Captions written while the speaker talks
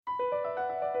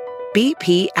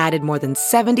BP added more than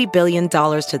 $70 billion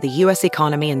to the U.S.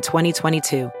 economy in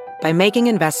 2022 by making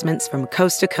investments from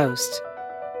coast to coast.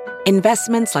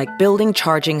 Investments like building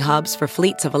charging hubs for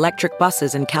fleets of electric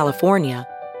buses in California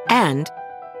and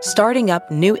starting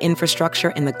up new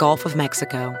infrastructure in the Gulf of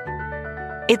Mexico.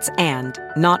 It's and,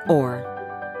 not or.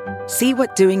 See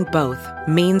what doing both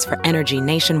means for energy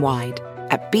nationwide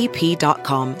at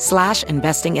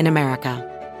bp.com/investing in America.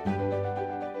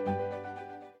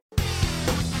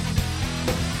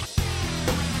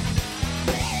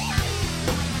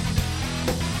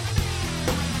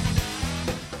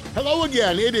 Hello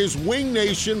again. It is Wing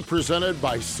Nation presented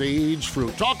by Sage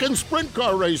Fruit. Talking sprint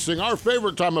car racing, our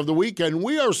favorite time of the week, and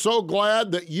we are so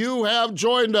glad that you have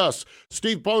joined us.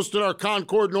 Steve Post in our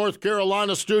Concord, North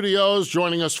Carolina studios,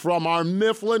 joining us from our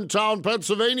Mifflintown,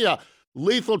 Pennsylvania,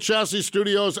 Lethal Chassis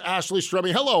Studios, Ashley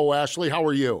Stremme. Hello, Ashley. How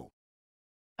are you?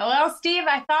 Hello, Steve.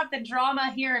 I thought the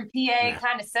drama here in PA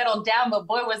kind of settled down, but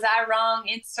boy, was I wrong.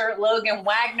 Insert Logan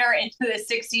Wagner into the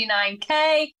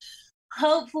 69K.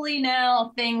 Hopefully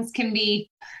now things can be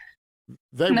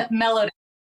mellowed.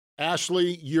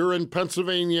 Ashley, you're in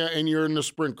Pennsylvania and you're in the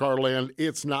sprint car land.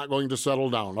 It's not going to settle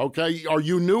down, okay? Are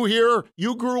you new here?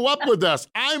 You grew up with us.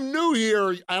 I'm new here,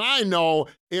 and I know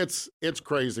it's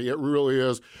crazy. It really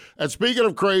is. And speaking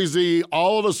of crazy,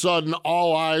 all of a sudden,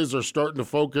 all eyes are starting to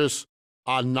focus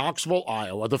on Knoxville,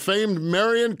 Iowa, the famed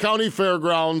Marion County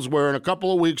Fairgrounds, where in a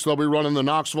couple of weeks they'll be running the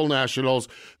Knoxville Nationals.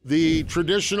 The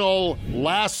traditional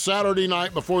last Saturday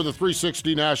night before the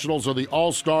 360 Nationals are the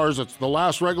All-Stars. It's the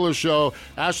last regular show.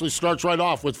 Ashley starts right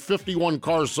off with 51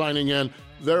 cars signing in.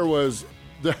 There were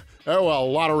a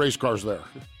lot of race cars there.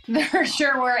 There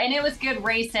sure were, and it was good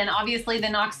racing. Obviously, the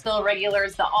Knoxville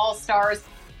regulars, the All-Stars,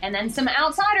 and then some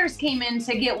outsiders came in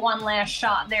to get one last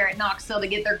shot there at Knoxville to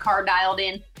get their car dialed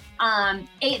in.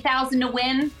 8,000 to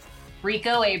win,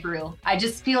 Rico Abreu. I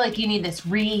just feel like you need this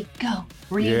Rico.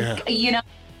 Yeah. You know,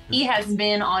 he has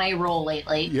been on a roll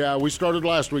lately. Yeah, we started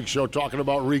last week's show talking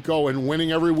about Rico, and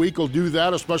winning every week will do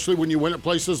that, especially when you win at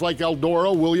places like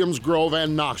Eldora, Williams Grove,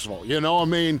 and Knoxville. You know, I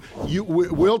mean,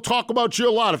 we'll talk about you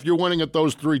a lot if you're winning at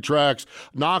those three tracks.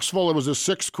 Knoxville, it was his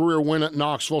sixth career win at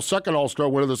Knoxville, second All-Star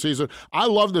win of the season. I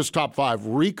love this top five.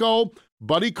 Rico,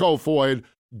 Buddy Kofoid,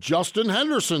 Justin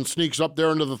Henderson sneaks up there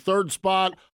into the third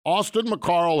spot. Austin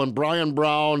McCarl and Brian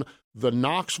Brown, the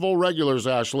Knoxville regulars,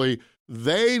 Ashley,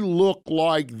 they look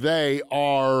like they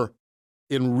are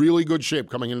in really good shape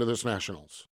coming into this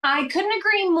Nationals. I couldn't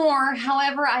agree more.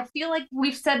 However, I feel like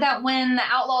we've said that when the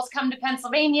Outlaws come to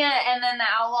Pennsylvania and then the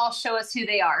Outlaws show us who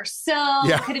they are. So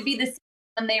Could it be the same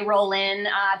when they roll in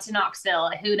to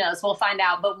Knoxville? Who knows? We'll find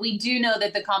out. But we do know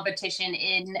that the competition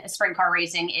in sprint car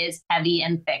racing is heavy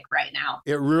and thick right now.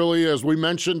 It really is. We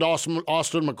mentioned Austin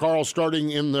McCarl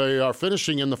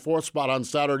finishing in the fourth spot on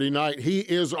Saturday night. He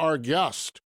is our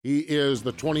guest. He is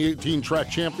the 2018 track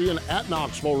champion at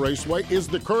Knoxville Raceway, is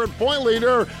the current point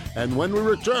leader, and when we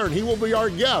return, he will be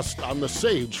our guest on the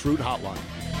Sage Fruit Hotline.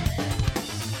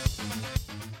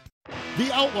 The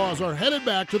Outlaws are headed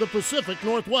back to the Pacific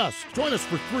Northwest. Join us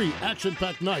for 3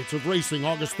 action-packed nights of racing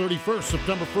August 31st,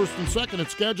 September 1st and 2nd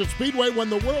at Skagit Speedway when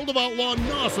the World of Outlaw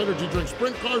NOS Energy Drink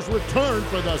Sprint Cars return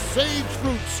for the Sage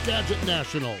Fruit Skagit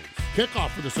Nationals. Kickoff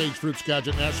for the Sage Fruit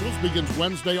Skagit Nationals begins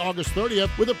Wednesday, August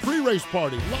 30th with a pre-race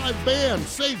party, live band,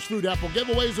 Sage Fruit apple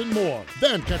giveaways, and more.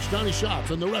 Then catch Donnie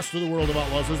Schatz and the rest of the World of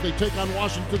Outlaws as they take on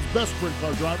Washington's best sprint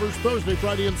car drivers Thursday,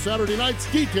 Friday, and Saturday nights.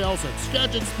 Details at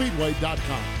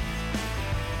SkagitSpeedway.com.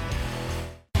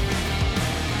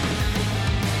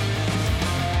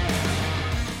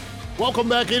 Welcome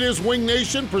back. It is Wing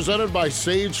Nation presented by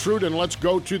Sage Fruit, and let's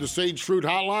go to the Sage Fruit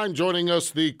Hotline. Joining us,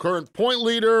 the current point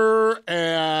leader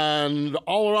and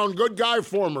all-around good guy,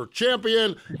 former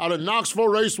champion out at Knoxville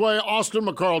Raceway, Austin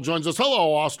McCarl joins us.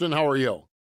 Hello, Austin. How are you?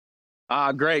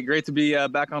 Great to be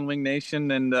back on Wing Nation,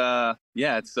 and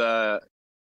it's good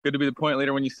to be the point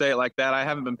leader when you say it like that. I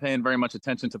haven't been paying very much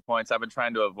attention to points. I've been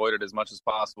trying to avoid it as much as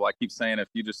possible. I keep saying if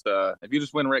you just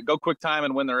win, go quick time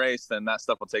and win the race, then that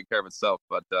stuff will take care of itself.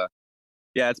 But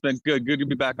it's been good to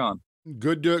be back on.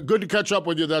 Good to catch up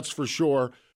with you, that's for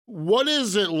sure. What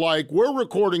is it like? We're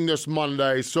recording this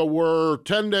Monday, so we're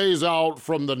 10 days out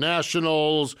from the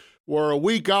Nationals. We're a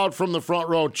week out from the Front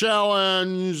Row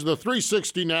Challenge. The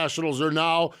 360 Nationals are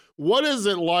now. What is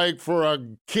it like for a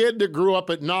kid that grew up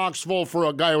at Knoxville, for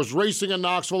a guy who was racing in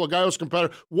Knoxville, a guy who's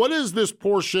competitive? What is this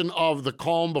portion of the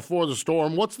calm before the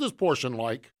storm? What's this portion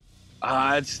like?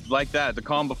 It's like that, the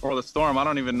calm before the storm. I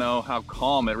don't even know how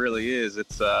calm it really is.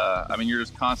 It's, you're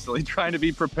just constantly trying to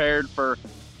be prepared for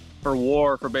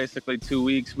war for basically 2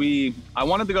 weeks. I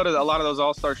wanted to go to a lot of those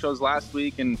all-star shows last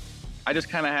week, and I just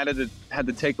kind of had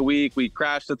to take a week. We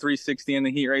crashed the 360 in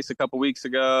the heat race a couple weeks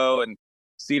ago, and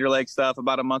Cedar Lake stuff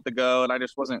about a month ago, and I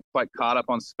just wasn't quite caught up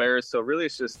on spares. So really,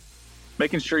 it's just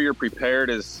making sure you're prepared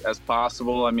as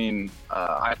possible. I mean,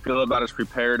 I feel about as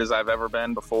prepared as I've ever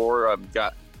been before. I've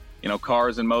got,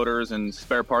 cars and motors and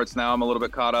spare parts now I'm a little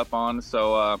bit caught up on.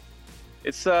 So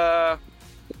it's I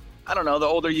don't know, the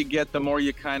older you get, the more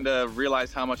you kind of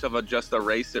realize how much of just a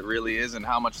race it really is, and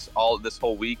how much all this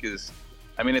whole week is.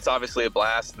 I mean, it's obviously a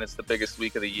blast, and it's the biggest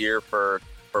week of the year for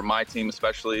my team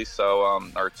especially. So,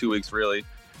 or 2 weeks really.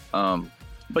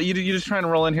 But you just trying to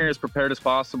roll in here as prepared as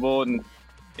possible. And,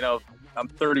 I'm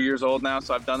 30 years old now,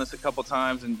 so I've done this a couple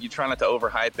times, and you try not to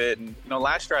overhype it. And,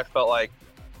 last year I felt like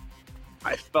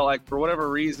for whatever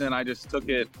reason, I just took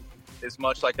it as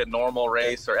much like a normal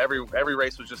race, or every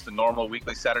race was just a normal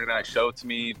weekly Saturday night show to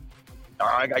me.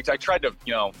 I tried to,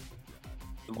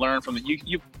 learn from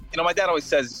my dad always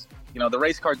says, the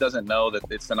race car doesn't know that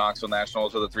it's the Knoxville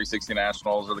Nationals or the 360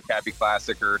 Nationals or the Cappy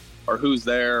Classic or who's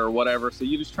there or whatever. So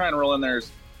you just try and roll in there as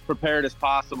prepared as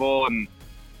possible and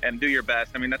do your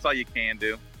best. I mean, that's all you can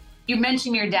do. You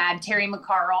mentioned your dad, Terry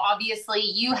McCarl. Obviously,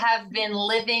 you have been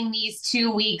living these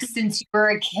 2 weeks since you were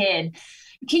a kid.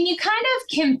 Can you kind of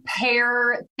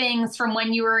compare things from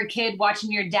when you were a kid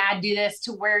watching your dad do this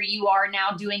to where you are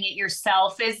now doing it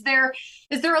yourself? Is there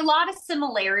a lot of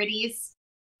similarities?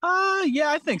 Yeah,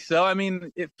 I think so. I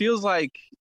mean, it feels like,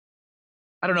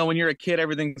 I don't know, when you're a kid,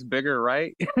 everything's bigger,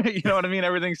 right? You know what I mean?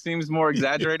 Everything seems more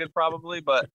exaggerated probably,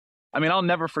 but I mean, I'll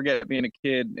never forget being a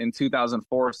kid in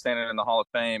 2004, standing in the Hall of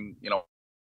Fame,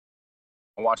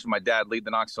 watching my dad lead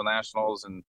the Knoxville Nationals,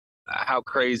 and how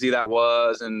crazy that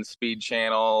was, and Speed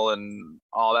Channel and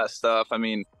all that stuff. I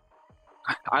mean,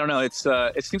 I don't know. It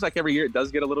seems like every year it does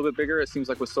get a little bit bigger. It seems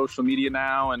like with social media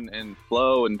now and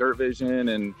Flow and Dirt Vision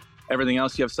and everything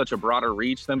else, you have such a broader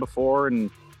reach than before.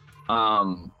 And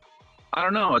I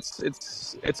don't know.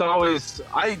 It's always,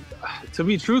 to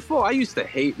be truthful, I used to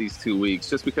hate these 2 weeks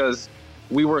just because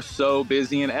we were so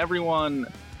busy, and everyone,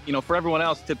 for everyone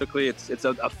else, typically it's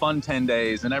a fun 10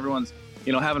 days, and everyone's,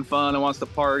 having fun and wants to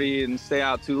party and stay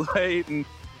out too late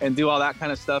and do all that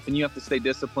kind of stuff. And you have to stay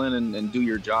disciplined and do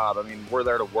your job. I mean, we're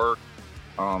there to work.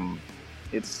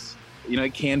 It's,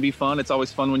 it can be fun. It's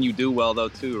always fun when you do well though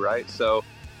too, right? So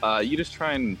you just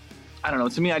try and, I don't know,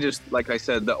 to me, I just, like I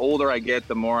said, the older I get,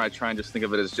 the more I try and just think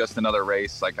of it as just another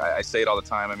race. Like I say it all the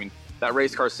time. I mean, that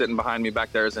race car sitting behind me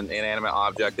back there is an inanimate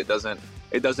object. It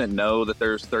doesn't know that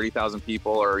there's 30,000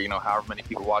 people or, however many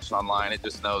people watching online. It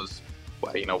just knows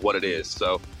what it is.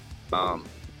 So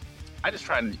I just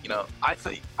try and,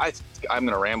 I'm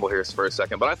going to ramble here for a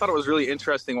second, but I thought it was really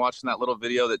interesting watching that little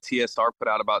video that TSR put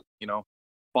out about,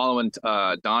 following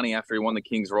Donnie after he won the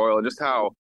King's Royal, and just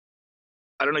how,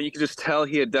 I don't know, you could just tell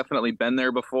he had definitely been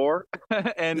there before.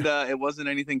 And it wasn't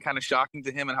anything kind of shocking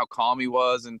to him, and how calm he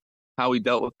was and how he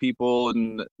dealt with people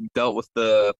and dealt with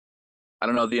the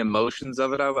emotions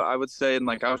of it, I would say. And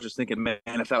I was just thinking, man,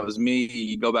 if that was me,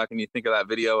 you go back and you think of that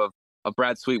video of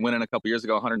Brad Sweet winning a couple years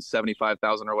ago,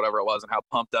 175,000 or whatever it was, and how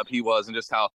pumped up he was, and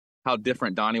just how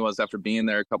different Donnie was after being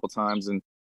there a couple times. And,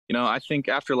 I think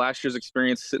after last year's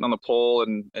experience sitting on the pole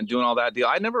and doing all that deal,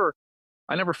 I never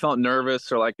felt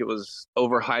nervous or like it was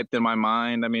overhyped in my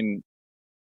mind. I mean,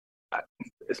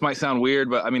 this might sound weird,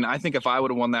 but I mean, I think if I would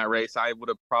have won that race, I would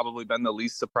have probably been the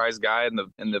least surprised guy in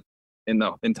the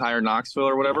entire Knoxville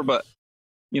or whatever. But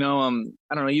I don't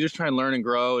know, you just try and learn and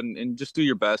grow and just do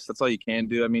your best. That's all you can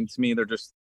do. I mean, to me, they're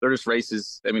just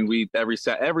races. I mean,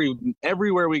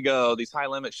 everywhere we go, these high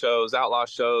limit shows, outlaw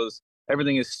shows,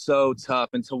 everything is so tough.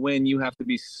 And to win, you have to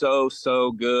be so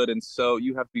good. And so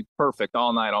you have to be perfect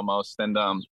all night almost. And,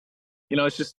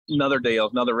 it's just another day,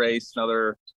 another race,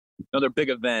 another big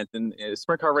event. And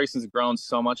sprint car racing has grown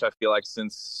so much, I feel like,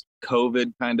 since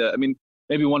COVID I mean,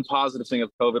 maybe one positive thing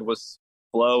of COVID was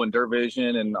Flow and Dirt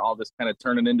Vision and all this kind of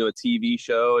turning into a TV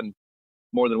show, and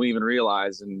more than we even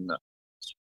realize. And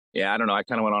yeah, I don't know. I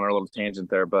kind of went on a little tangent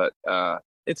there, but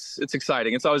it's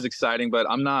exciting. It's always exciting, but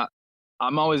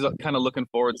I'm always kind of looking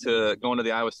forward to going to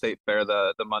the Iowa State Fair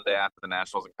the Monday after the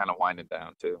Nationals and kind of winding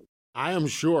down too. I am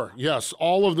sure. Yes,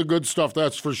 all of the good stuff,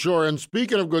 that's for sure. And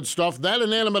speaking of good stuff, that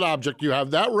inanimate object you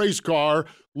have, that race car,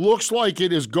 looks like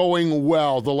it is going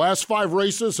well. The last 5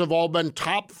 races have all been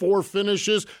top 4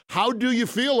 finishes. How do you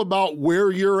feel about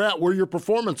where you're at, where your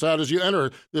performance at as you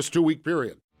enter this 2-week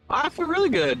period? I feel really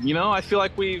good. I feel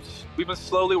like we've been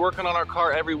slowly working on our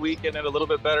car every week, getting it a little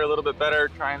bit better,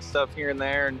 trying stuff here and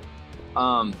there. And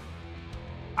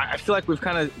I feel like we've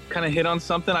kind of hit on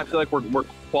something. I feel like we're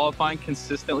qualifying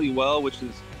consistently well, which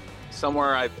is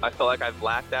somewhere I felt like I've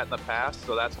lacked at in the past.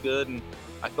 So that's good. And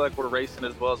I feel like we're racing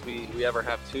as well as we ever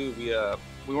have too.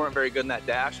 We weren't very good in that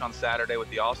dash on Saturday with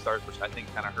the All-Stars, which I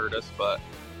think kind of hurt us, but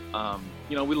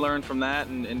we learned from that,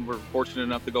 and we're fortunate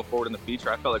enough to go forward in the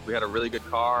feature. I felt like we had a really good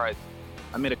car.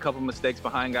 I made a couple mistakes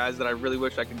behind guys that I really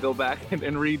wish I could go back and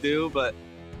redo, but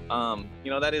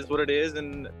that is what it is.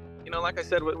 And like I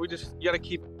said, you got to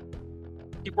keep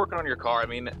working on your car. I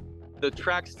mean, the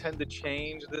tracks tend to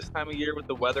change this time of year with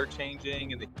the weather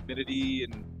changing and the humidity,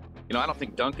 and I don't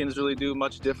think Duncan's really do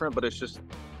much different, but it's just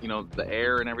the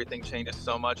air and everything changes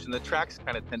so much, and the tracks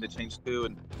kind of tend to change too,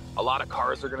 and a lot of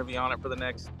cars are going to be on it for the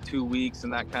next 2 weeks,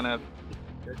 and that kind of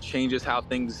changes how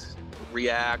things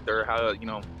react, or how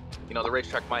the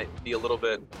racetrack might be a little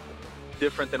bit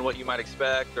different than what you might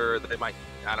expect, or they might,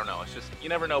 I don't know. It's just, you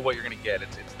never know what you're going to get.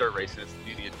 It's dirt racing. It's the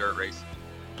beauty of dirt racing.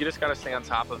 You just got to stay on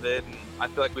top of it, and I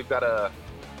feel like we've got a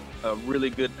really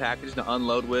good package to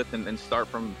unload with, and start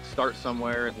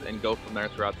somewhere and go from there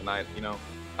throughout the night.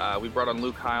 We brought on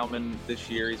Luke Heilman this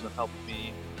year. He's been helping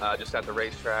me just at the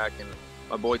racetrack, and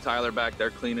my boy Tyler back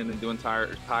there cleaning and doing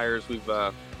tires. We've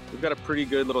got a pretty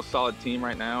good little solid team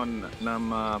right now, and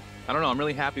I'm I don't know. I'm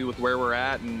really happy with where we're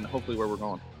at and hopefully where we're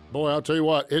going. Boy, I'll tell you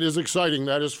what, it is exciting.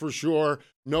 That is for sure.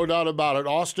 No doubt about it.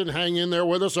 Austin, hang in there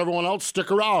with us. Everyone else,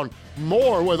 stick around.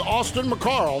 More with Austin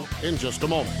McCarl in just a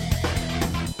moment.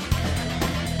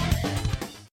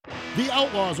 The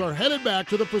Outlaws are headed back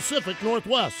to the Pacific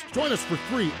Northwest. Join us for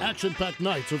 3 action-packed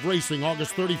nights of racing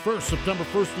August 31st, September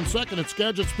 1st and 2nd at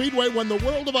Skagit Speedway, when the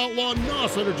World of Outlaw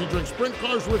NOS Energy Drink Sprint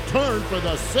Cars return for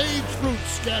the Sage Fruit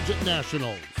Skagit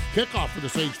Nationals. Kickoff for the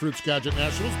Sage Fruit Skagit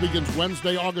Nationals begins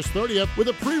Wednesday, August 30th with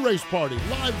a pre-race party,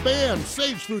 live band,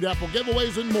 Sage Fruit apple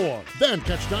giveaways, and more. Then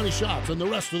catch Donnie Schatz and the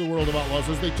rest of the World of Outlaws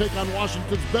as they take on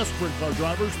Washington's best sprint car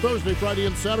drivers Thursday, Friday,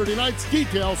 and Saturday nights.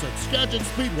 Details at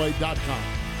SkagitSpeedway.com.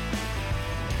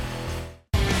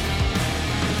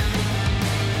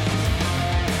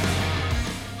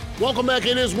 Welcome back.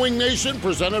 It is Wing Nation,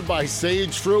 presented by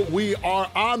Sage Fruit. We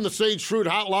are on the Sage Fruit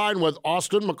hotline with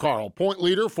Austin McCarl, point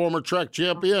leader, former track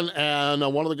champion, and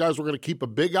one of the guys we're going to keep a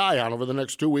big eye on over the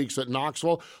next 2 weeks at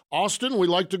Knoxville. Austin, we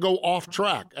like to go off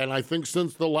track, and I think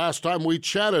since the last time we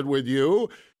chatted with you,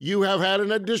 you have had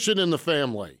an addition in the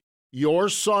family. Your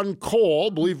son, Cole,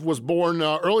 I believe was born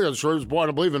earlier this year. He was born,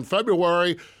 I believe, in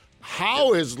February.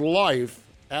 How is life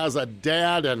as a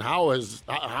dad, and how has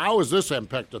this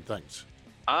impacted things?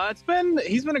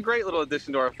 He's been a great little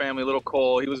addition to our family, little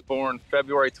Cole. He was born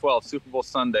February 12th, Super Bowl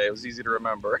Sunday. It was easy to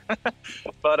remember.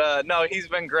 But no, he's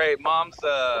been great. Mom's,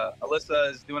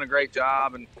 Alyssa, is doing a great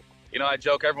job. And, I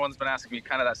joke, everyone's been asking me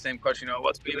kind of that same question,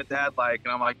 what's being a dad like?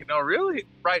 And I'm like, really,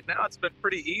 right now it's been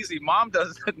pretty easy. Mom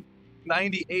does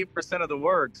 98% of the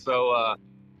work. So,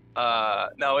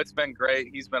 no, it's been great.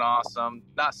 He's been awesome.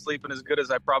 Not sleeping as good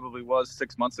as I probably was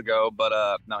 6 months ago,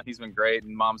 but no, he's been great,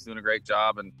 and Mom's doing a great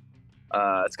job. And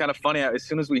it's kind of funny. As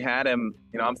soon as we had him,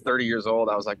 I'm 30 years old.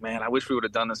 I was like, man, I wish we would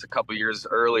have done this a couple years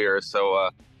earlier. So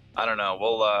I don't know.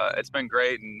 It's been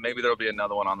great, and maybe there'll be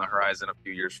another one on the horizon a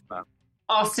few years from now.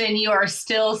 Austin, you are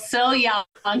still so young.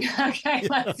 Okay,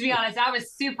 let's be honest. I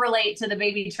was super late to the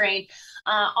baby train.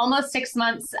 Almost 6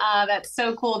 months. That's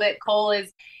so cool that Cole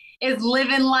is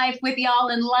living life with y'all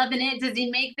and loving it. Does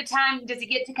he make the time? Does he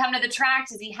get to come to the track?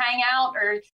 Does he hang out,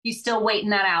 or you still waiting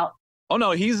that out? Oh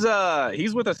no, he's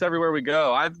with us everywhere we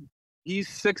go. He's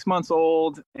 6 months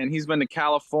old, and he's been to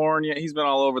California. He's been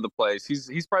all over the place.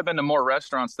 He's probably been to more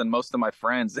restaurants than most of my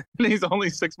friends. And he's only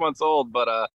 6 months old,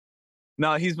 but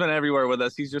no, he's been everywhere with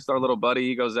us. He's just our little buddy.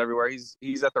 He goes everywhere.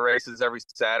 He's at the races every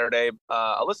Saturday.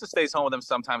 Alyssa stays home with him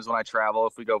sometimes when I travel.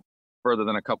 If we go further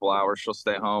than a couple hours, she'll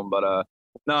stay home. But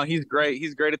no, he's great.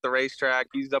 He's great at the racetrack.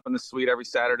 He's up in the suite every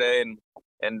Saturday,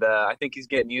 and I think he's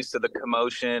getting used to the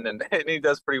commotion, and he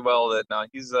does pretty well.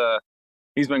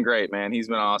 He's been great, man. He's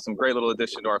been awesome. Great little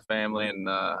addition to our family. And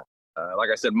like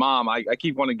I said, Mom, I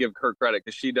keep wanting to give her credit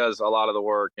because she does a lot of the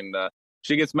work, and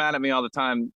she gets mad at me all the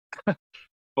time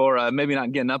for maybe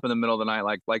not getting up in the middle of the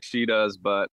night like she does.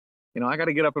 But I got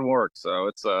to get up and work, so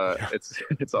it's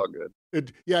all good.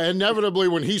 Inevitably,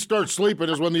 when he starts sleeping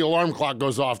is when the alarm clock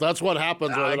goes off. That's what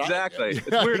happens. Exactly.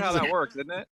 It's weird how that works,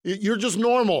 isn't it? You're just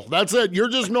normal. That's it. You're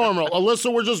just normal.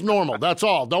 Alyssa, we're just normal. That's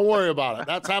all. Don't worry about it.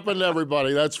 That's happened to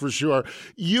everybody. That's for sure.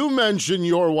 You mentioned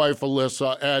your wife,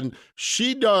 Alyssa, and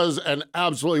she does an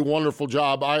absolutely wonderful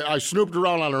job. I snooped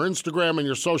around on her Instagram and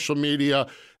your social media,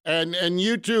 and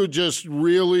you two just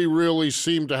really, really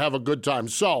seem to have a good time.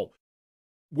 So,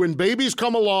 when babies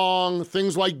come along,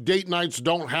 things like date nights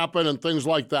don't happen and things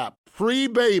like that.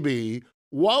 Pre-baby,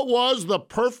 what was the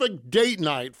perfect date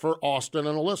night for Austin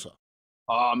and Alyssa?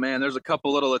 Oh, man, there's a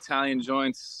couple little Italian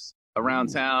joints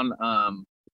around town.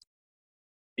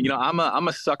 I'm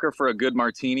a sucker for a good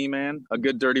martini, man. A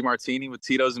good dirty martini with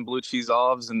Tito's and blue cheese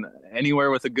olives, and anywhere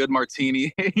with a good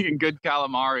martini and good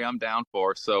calamari, I'm down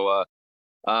for. So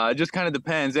it just kind of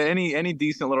depends. Any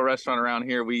decent little restaurant around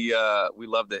here, we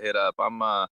love to hit up.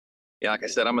 Yeah, like I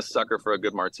said, I'm a sucker for a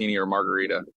good martini or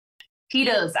margarita.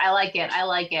 Tito's, I like it. I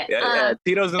like it. Yeah,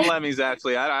 Tito's and Lemmy's,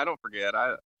 actually. I don't forget.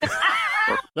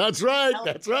 That's right.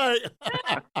 That's right.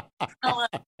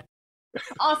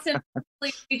 Austin,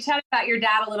 we chatted about your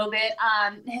dad a little bit.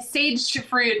 His Sage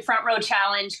Fruit Front Row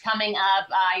Challenge coming up.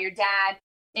 Your dad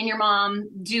and your mom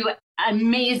do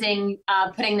amazing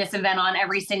putting this event on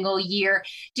every single year.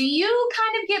 Do you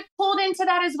kind of get pulled into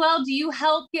that as well? Do you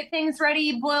help get things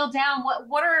ready, boil down?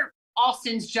 What are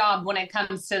Austin's job when it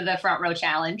comes to the Front Row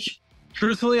Challenge?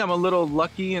 Truthfully, I'm a little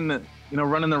lucky in the,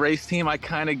 running the race team. I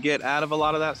kind of get out of a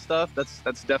lot of that stuff.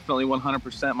 That's definitely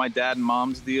 100% my dad and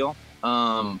mom's deal.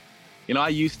 I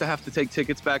used to have to take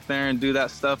tickets back there and do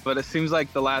that stuff, but it seems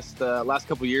like the last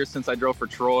couple of years since I drove for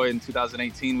Troy in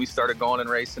 2018, we started going and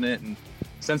racing it, and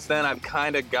since then I've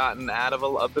kind of gotten out of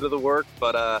a bit of the work.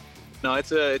 But no,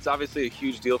 it's obviously a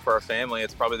huge deal for our family.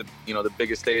 It's probably the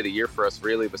biggest day of the year for us,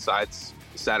 really, besides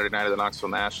Saturday night of the Knoxville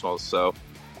Nationals. So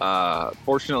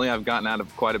fortunately, I've gotten out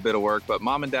of quite a bit of work. But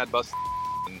mom and dad busted,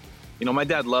 and my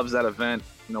dad loves that event,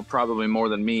 probably more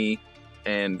than me,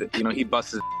 and he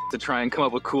busts to try and come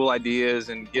up with cool ideas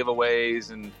and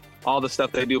giveaways and all the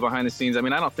stuff they do behind the scenes. I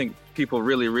mean, I don't think people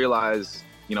really realize,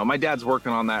 my dad's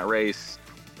working on that race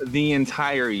the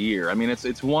entire year. I mean,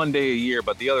 it's one day a year,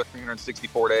 but the other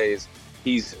 364 days,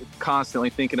 he's constantly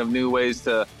thinking of new ways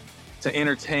to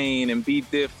entertain and be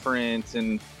different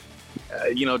and,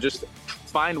 just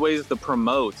find ways to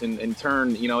promote and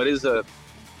turn,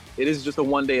 it is just a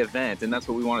one-day event, and that's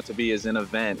what we want it to be, is an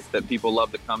event that people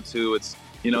love to come to. It's,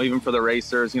 even for the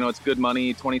racers, it's good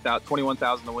money,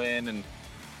 $21,000 to win. And,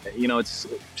 it's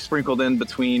sprinkled in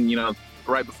between,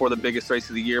 right before the biggest race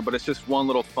of the year, but it's just one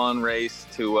little fun race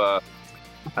to, I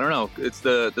don't know. It's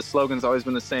the slogan's always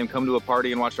been the same: come to a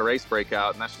party and watch a race break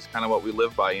out. And that's just kind of what we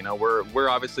live by. We're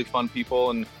obviously fun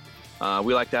people, and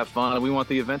we like to have fun, and we want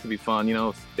the event to be fun.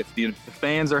 If the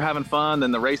fans are having fun,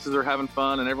 then the races are having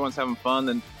fun, and everyone's having fun,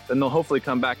 then they'll hopefully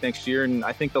come back next year. And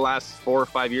I think the last 4 or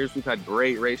 5 years, we've had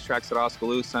great racetracks at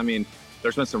Oskaloosa. I mean,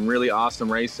 there's been some really awesome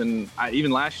racing.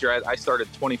 Even last year, I started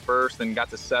 21st and got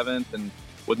to 7th, and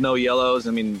with no yellows.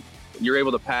 I mean, you're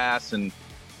able to pass. And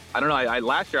I don't know,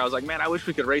 last year I was like, man, I wish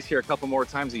we could race here a couple more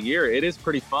times a year. It is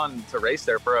pretty fun to race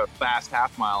there for a fast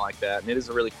half mile like that. And it is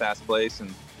a really fast place.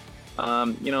 And,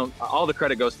 all the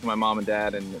credit goes to my mom and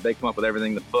dad, and they come up with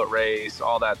everything, the foot race,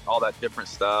 all that different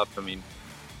stuff. I mean,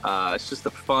 it's just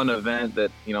a fun event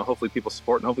that, hopefully people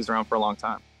support and hopefully it's around for a long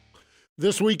time.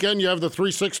 This weekend, you have the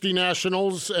 360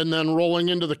 Nationals and then rolling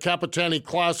into the Capitani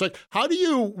Classic. How do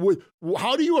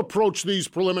you approach these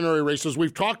preliminary races?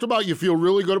 We've talked about you feel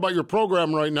really good about your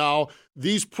program right now.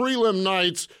 These prelim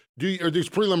nights, these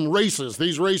prelim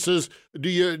races,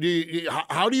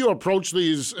 how do you approach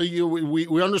these?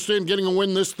 We understand getting a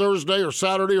win this Thursday or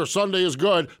Saturday or Sunday is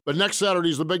good, but next Saturday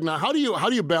is the big night. How do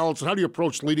you balance and how do you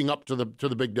approach leading up to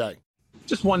the big day?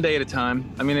 Just one day at a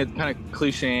time. I mean, it's kind of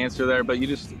cliche answer there, but you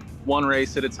just one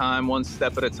race at a time, one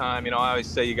step at a time. I always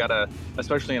say you gotta,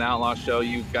 especially an outlaw show,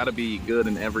 you've got to be good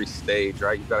in every stage,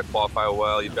 right? You've got to qualify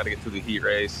well. You've got to get through the heat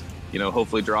race.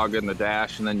 Hopefully draw good in the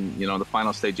dash, and then the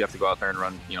final stage you have to go out there and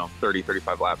run 30,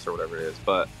 35 laps or whatever it is.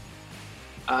 But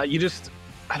I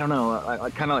don't know.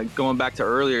 I kind of like going back to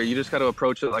earlier. You just got to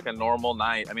approach it like a normal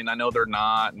night. I mean, I know they're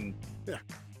not, and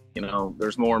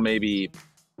there's more maybe.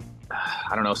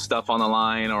 I don't know, stuff on the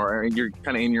line, or you're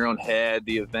kind of in your own head,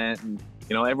 the event, and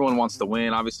everyone wants to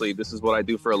win. Obviously, this is what I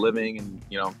do for a living, and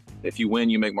if you win,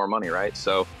 you make more money, right?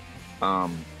 So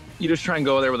you just try and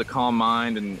go there with a calm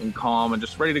mind and calm and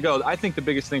just ready to go. I think the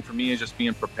biggest thing for me is just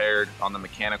being prepared on the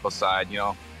mechanical side.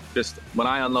 Just when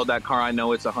I unload that car, I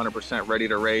know it's 100% ready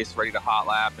to race, ready to hot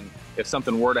lap, and if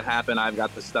something were to happen, I've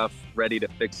got the stuff ready to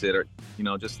fix it. Or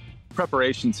just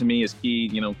preparation to me is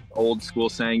key. Old school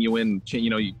saying, you win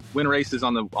races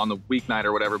on the weeknight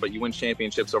or whatever, but you win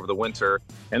championships over the winter.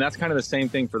 And that's kind of the same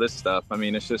thing for this stuff. I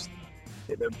mean, it's just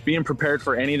being prepared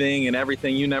for anything and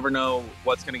everything. You never know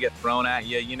what's going to get thrown at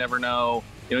you. You never know,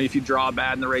 if you draw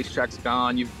bad and the racetrack's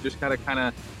gone, you've just got to kind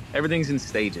of, everything's in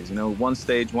stages, one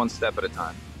stage, one step at a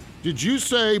time. Did you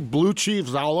say blue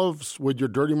cheese olives with your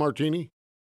dirty martini?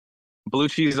 Blue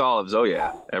cheese olives. Oh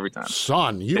yeah. Every time.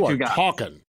 Son, you are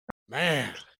talking.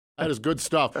 Man, that is good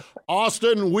stuff.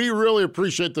 Austin, we really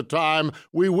appreciate the time.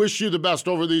 We wish you the best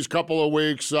over these couple of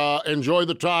weeks. Enjoy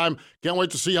the time. Can't wait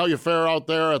to see how you fare out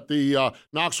there at the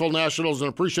Knoxville Nationals, and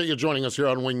appreciate you joining us here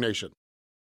on Wing Nation.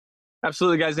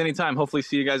 Absolutely, guys. Anytime. Hopefully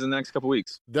see you guys in the next couple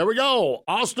weeks. There we go.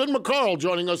 Austin McCarl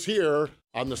joining us here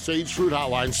on the Sage Fruit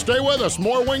Hotline. Stay with us.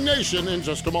 More Wing Nation in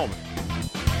just a moment.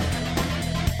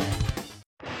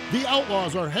 The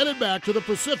Outlaws are headed back to the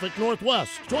Pacific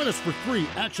Northwest. Join us for 3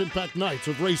 action-packed nights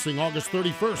of racing August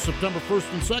 31st, September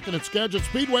 1st and 2nd at Skagit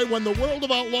Speedway when the World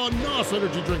of Outlaw NOS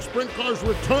Energy Drink Sprint Cars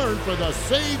return for the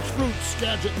Sage Fruit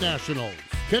Skagit Nationals.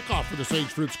 Kickoff for the Sage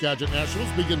Fruit Skagit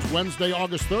Nationals begins Wednesday,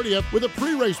 August 30th with a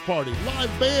pre-race party,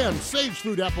 live band, Sage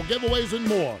Fruit apple giveaways, and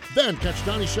more. Then catch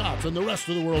Donnie Schatz and the rest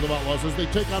of the World of Outlaws as they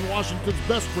take on Washington's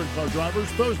best sprint car drivers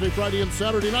Thursday, Friday, and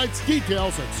Saturday nights.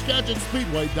 Details at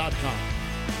SkagitSpeedway.com.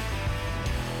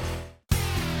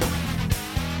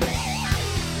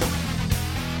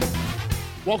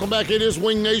 Welcome back. It is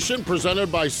Wing Nation,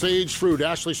 presented by Sage Fruit.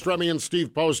 Ashley Stremme and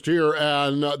Steve Post here,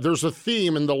 and there's a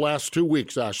theme in the last 2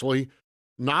 weeks, Ashley.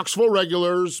 Knoxville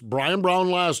regulars, Brian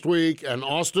Brown last week, and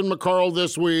Austin McCarl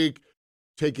this week,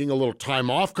 taking a little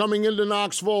time off coming into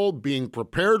Knoxville, being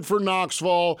prepared for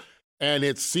Knoxville, and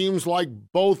it seems like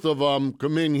both of them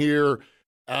come in here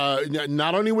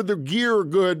not only with their gear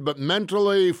good, but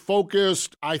mentally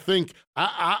focused. I think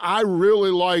I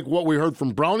really like what we heard from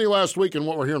Brownie last week and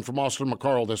what we're hearing from Austin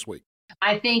McCarl this week.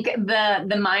 I think the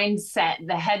mindset,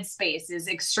 the headspace is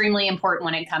extremely important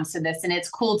when it comes to this. And it's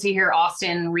cool to hear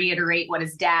Austin reiterate what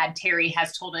his dad, Terry,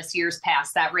 has told us years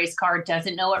past. That race car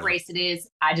doesn't know what race it is.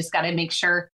 I just got to make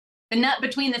sure the nut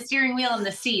between the steering wheel and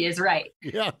the seat is right.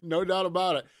 Yeah, no doubt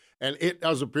about it. And it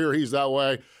does appear he's that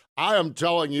way. I am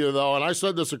telling you, though, and I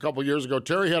said this a couple years ago,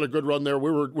 Terry had a good run there.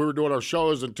 We were doing our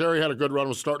shows, and Terry had a good run,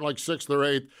 was starting like 6th or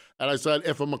 8th. And I said,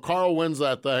 if a McCarl wins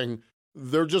that thing,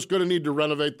 they're just going to need to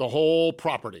renovate the whole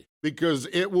property because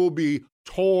it will be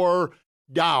tore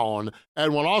down.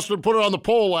 And when Austin put it on the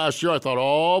pole last year, I thought,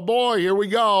 oh, boy, here we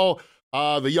go.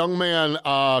 The young man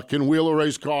can wheel a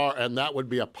race car, and that would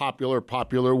be a popular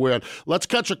win. Let's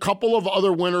catch a couple of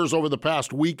other winners over the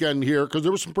past weekend here because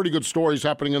there were some pretty good stories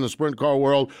happening in the sprint car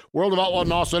world. World of Outlaw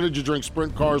NOS Energy Drink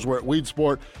Sprint Cars were at Weed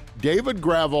Sport. David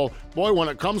Gravel, boy, when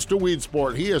it comes to Weed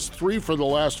Sport, he has 3 for the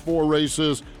last 4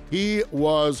 races. He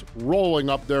was rolling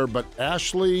up there, but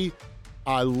Ashley,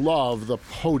 I love the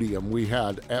podium we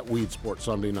had at Weed Sport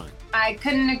Sunday night. I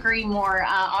couldn't agree more.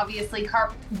 Obviously,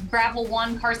 Gravel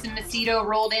won, Carson Macedo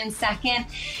rolled in 2nd,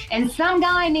 and some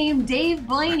guy named Dave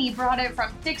Blaney brought it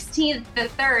from 16th to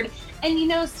 3rd. And you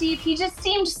know, Steve, he just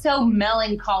seemed so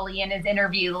melancholy in his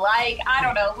interview. Like, I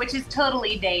don't know, which is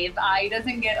totally Dave. He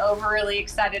doesn't get overly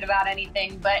excited about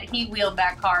anything, but he wheeled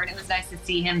that car, and it was nice to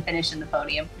see him finish in the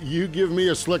podium. You give me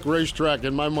a slick racetrack,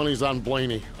 and my money's on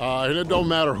Blaney. And it don't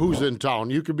matter who's in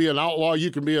town. You could be an outlaw, you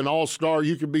can be an all-star,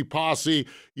 you could be posse.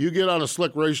 You get on a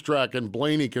slick racetrack, and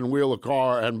Blaney can wheel a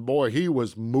car, and boy, he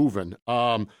was moving.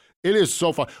 It is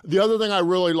so fun. The other thing I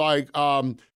really like,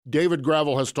 David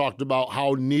Gravel has talked about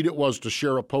how neat it was to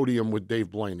share a podium with Dave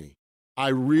Blaney. I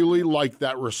really like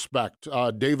that respect.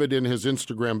 David, in his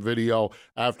Instagram video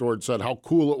afterwards, said how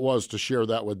cool it was to share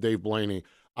that with Dave Blaney.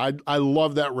 I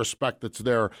love that respect that's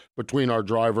there between our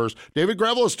drivers. David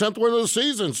Gravel is 10th winner of the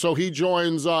season, so he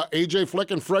joins AJ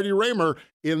Flick and Freddie Raymer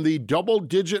in the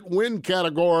double-digit win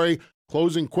category.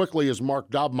 Closing quickly is Mark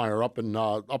Dobmeyer up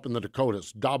in the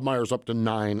Dakotas. Dobmeyer's up to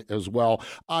 9 as well.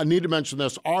 I need to mention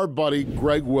this. Our buddy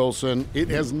Greg Wilson, it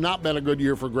has not been a good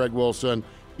year for Greg Wilson.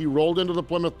 He rolled into the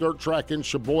Plymouth Dirt Track in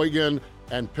Sheboygan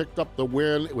and picked up the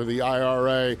win with the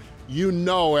IRA. You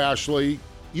know, Ashley,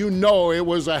 you know it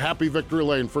was a happy victory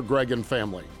lane for Greg and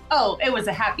family. Oh, it was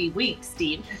a happy week,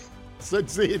 Steve.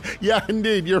 Succeed. Yeah,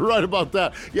 indeed. You're right about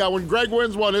that. Yeah, when Greg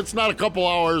wins one, it's not a couple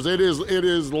hours. It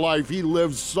is life. He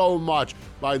lives so much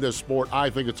by this sport.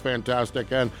 I think it's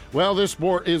fantastic. And, well, this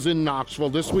sport is in Knoxville.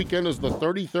 This weekend is the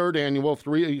 33rd annual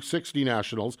 360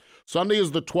 Nationals. Sunday is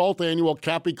the 12th annual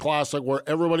Cappy Classic, where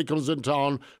everybody comes in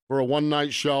town for a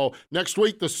one-night show. Next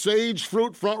week, the Sage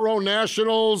Fruit Front Row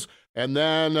Nationals. And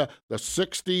then the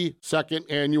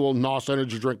 62nd annual NOS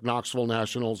Energy Drink Knoxville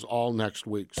Nationals all next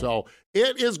week. So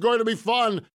it is going to be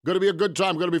fun, going to be a good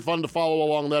time, going to be fun to follow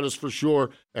along, that is for sure,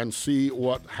 and see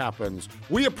what happens.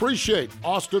 We appreciate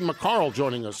Austin McCarl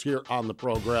joining us here on the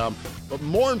program. But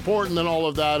more important than all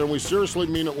of that, and we seriously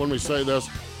mean it when we say this,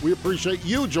 we appreciate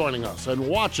you joining us and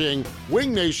watching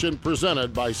Wing Nation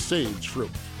presented by Sage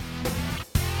Fruit.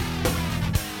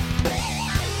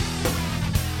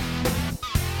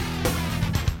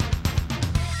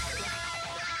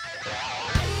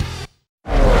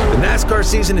 NASCAR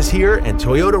season is here, and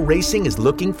Toyota Racing is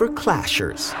looking for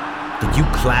clashers. Did you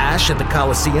clash at the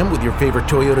Coliseum with your favorite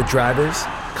Toyota drivers?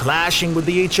 Clashing with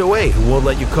the HOA, who won't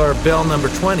let you carve bell number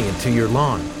 20 into your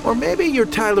lawn? Or maybe your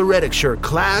Tyler Reddick shirt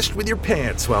clashed with your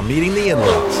pants while meeting the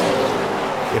in-laws?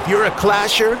 If you're a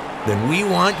clasher, then we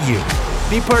want you.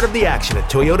 Be part of the action at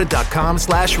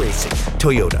toyota.com/racing.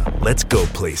 Toyota, let's go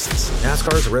places.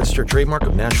 NASCAR is a registered trademark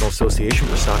of National Association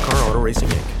for Stock Car Auto Racing,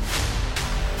 Inc.